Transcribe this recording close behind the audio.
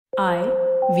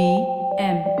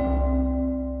IVM.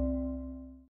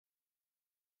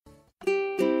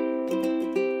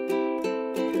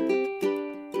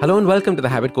 Hello and welcome to the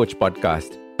Habit Coach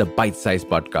Podcast, the bite-sized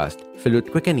podcast filled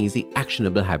with quick and easy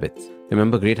actionable habits.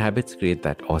 Remember, great habits create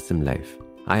that awesome life.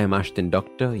 I am Ashdin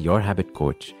Doctor, your habit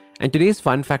coach. And today's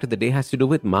fun fact of the day has to do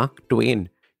with Mark Twain.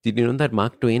 Did you know that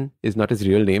Mark Twain is not his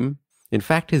real name? In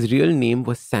fact, his real name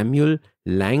was Samuel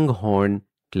Langhorne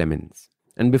Clemens.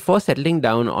 And before settling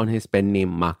down on his pen name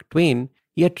Mark Twain,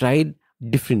 he had tried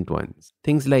different ones.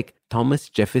 Things like Thomas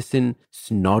Jefferson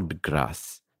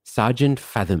Snodgrass, Sergeant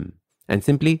Fathom, and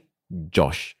simply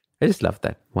Josh. I just love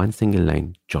that. One single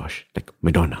line, Josh, like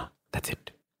Madonna. That's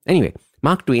it. Anyway,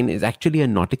 Mark Twain is actually a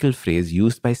nautical phrase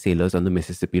used by sailors on the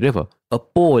Mississippi River. A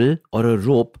pole or a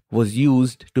rope was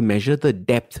used to measure the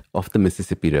depth of the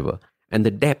Mississippi River, and the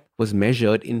depth was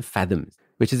measured in fathoms,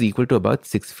 which is equal to about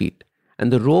 6 feet. And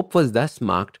the rope was thus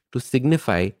marked to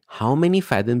signify how many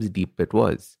fathoms deep it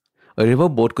was. A river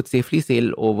boat could safely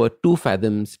sail over 2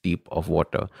 fathoms deep of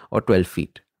water, or 12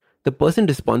 feet. The person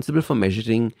responsible for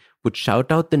measuring would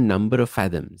shout out the number of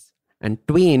fathoms, and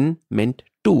Twain meant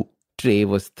 2, Trey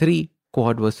was 3,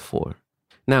 Quad was 4.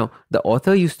 Now, the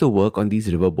author used to work on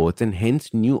these river boats and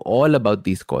hence knew all about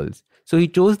these calls. So he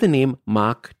chose the name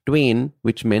Mark Twain,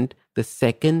 which meant the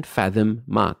second fathom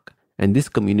mark, and this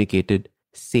communicated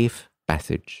safe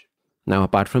passage. Now,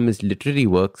 apart from his literary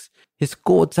works, his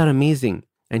quotes are amazing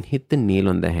and hit the nail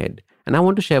on the head. And I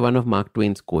want to share one of Mark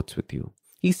Twain's quotes with you.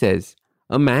 He says,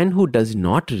 "A man who does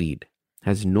not read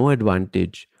has no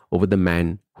advantage over the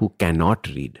man who cannot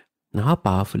read." Now, how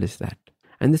powerful is that?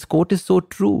 And this quote is so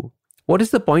true. What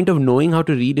is the point of knowing how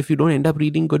to read if you don't end up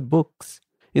reading good books?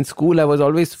 In school, I was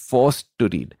always forced to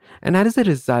read. And as a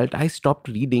result, I stopped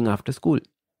reading after school.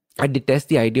 I detest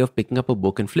the idea of picking up a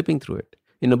book and flipping through it.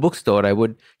 In a bookstore, I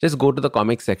would just go to the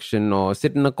comic section or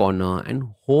sit in a corner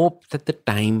and hope that the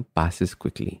time passes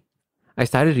quickly. I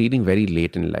started reading very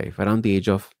late in life, around the age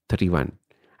of 31.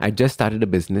 I just started a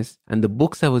business, and the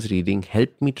books I was reading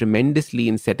helped me tremendously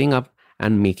in setting up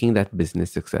and making that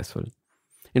business successful.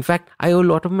 In fact, I owe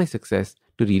a lot of my success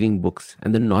to reading books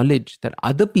and the knowledge that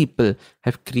other people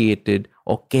have created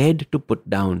or cared to put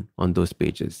down on those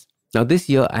pages. Now, this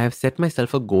year, I have set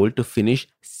myself a goal to finish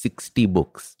 60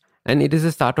 books. And it is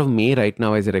the start of May right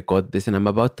now as I record this, and I'm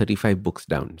about 35 books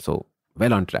down, so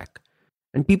well on track.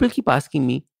 And people keep asking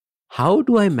me, how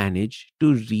do I manage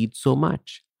to read so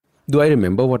much? Do I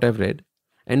remember what I've read?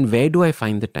 And where do I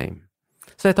find the time?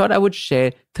 So I thought I would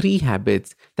share 3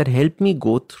 habits that help me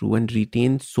go through and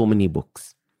retain so many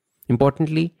books.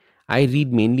 Importantly, I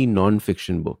read mainly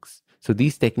non-fiction books. So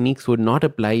these techniques would not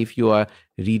apply if you are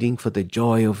reading for the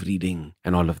joy of reading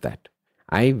and all of that.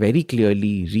 I very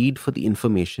clearly read for the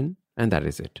information, and that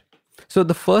is it. So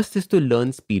the first is to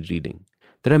learn speed reading.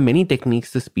 There are many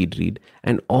techniques to speed read,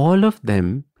 and all of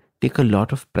them take a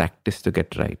lot of practice to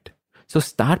get right. So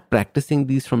start practicing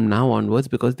these from now onwards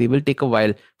because they will take a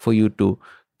while for you to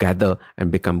gather and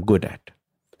become good at.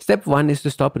 Step 1 is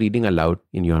to stop reading aloud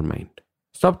in your mind.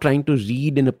 Stop trying to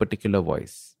read in a particular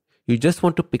voice. You just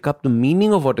want to pick up the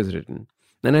meaning of what is written.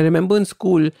 And I remember in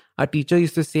school, our teacher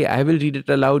used to say, I will read it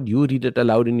aloud, you read it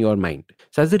aloud in your mind.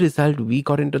 So as a result, we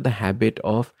got into the habit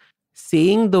of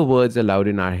saying the words aloud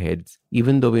in our heads,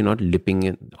 even though we're not lipping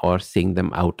it or saying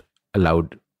them out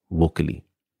aloud vocally.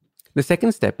 The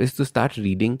second step is to start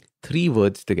reading 3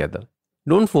 words together.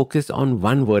 Don't focus on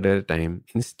one word at a time.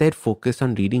 Instead, focus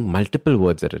on reading multiple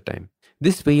words at a time.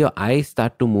 This way, your eyes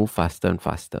start to move faster and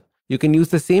faster. You can use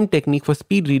the same technique for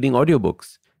speed reading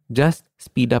audiobooks. Just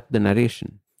speed up the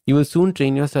narration. You will soon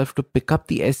train yourself to pick up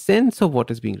the essence of what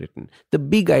is being written, the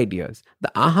big ideas, the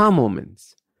aha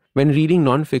moments. When reading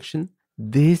non-fiction,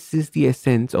 this is the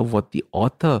essence of what the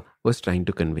author was trying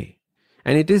to convey.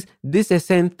 And it is this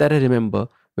essence that I remember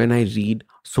when I read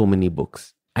so many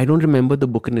books. I don't remember the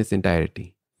book in its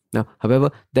entirety. Now,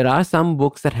 however, there are some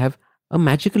books that have a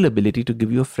magical ability to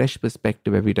give you a fresh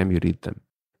perspective every time you read them.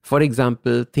 For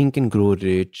example, Think and Grow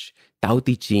Rich, Tao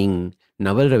Te Ching,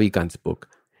 Naval Ravikant's book,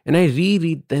 and I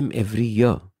reread them every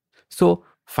year. So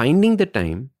finding the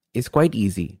time is quite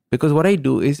easy because what I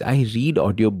do is I read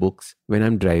audiobooks when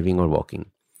I'm driving or walking.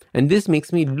 And this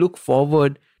makes me look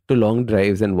forward to long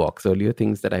drives and walks, earlier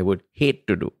things that I would hate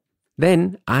to do.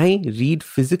 Then I read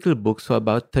physical books for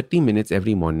about 30 minutes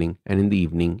every morning and in the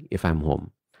evening if I'm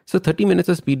home. So 30 minutes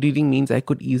of speed reading means I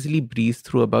could easily breeze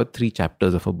through about 3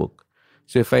 chapters of a book.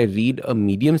 So if I read a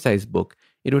medium-sized book,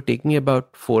 it would take me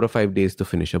about 4 or 5 days to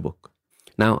finish a book.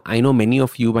 Now, I know many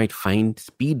of you might find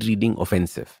speed reading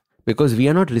offensive because we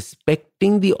are not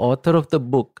respecting the author of the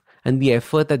book and the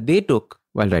effort that they took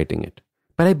while writing it.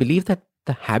 But I believe that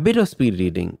The habit of speed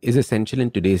reading is essential in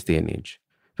today's day and age,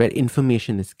 where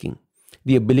information is king.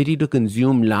 The ability to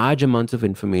consume large amounts of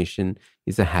information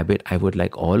is a habit I would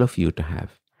like all of you to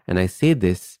have. And I say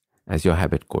this as your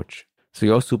habit coach. So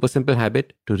your super simple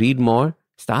habit to read more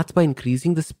starts by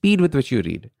increasing the speed with which you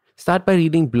read. Start by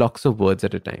reading blocks of words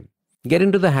at a time. Get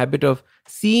into the habit of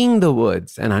seeing the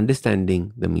words and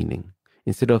understanding the meaning,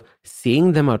 instead of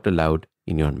saying them out aloud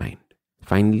in your mind.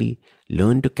 Finally,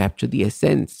 learn to capture the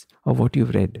essence of what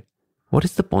you've read. What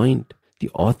is the point the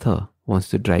author wants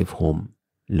to drive home?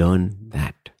 Learn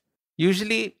that.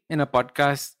 Usually in a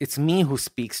podcast, it's me who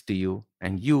speaks to you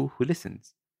and you who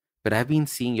listens. But I've been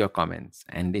seeing your comments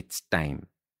and it's time.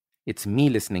 It's me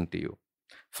listening to you.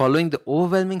 Following the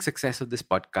overwhelming success of this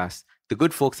podcast, the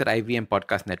good folks at IVM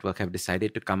Podcast Network have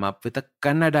decided to come up with a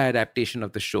Kannada adaptation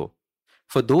of the show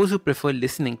for those who prefer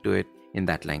listening to it in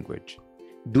that language.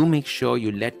 Do make sure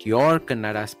you let your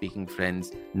Kannada speaking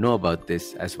friends know about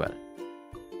this as well.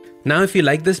 Now, if you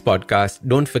like this podcast,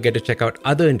 don't forget to check out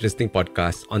other interesting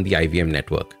podcasts on the IVM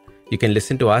network. You can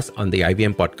listen to us on the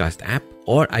IVM Podcast app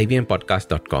or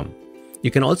ivmpodcast.com.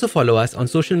 You can also follow us on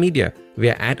social media. We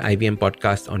are at IVM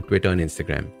Podcast on Twitter and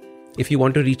Instagram. If you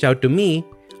want to reach out to me,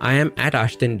 I am at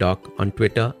Ashton Doc on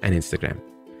Twitter and Instagram.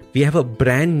 We have a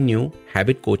brand new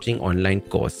habit coaching online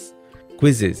course,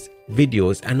 quizzes,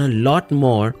 videos, and a lot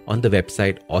more on the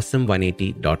website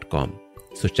awesome180.com.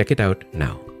 So check it out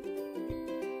now.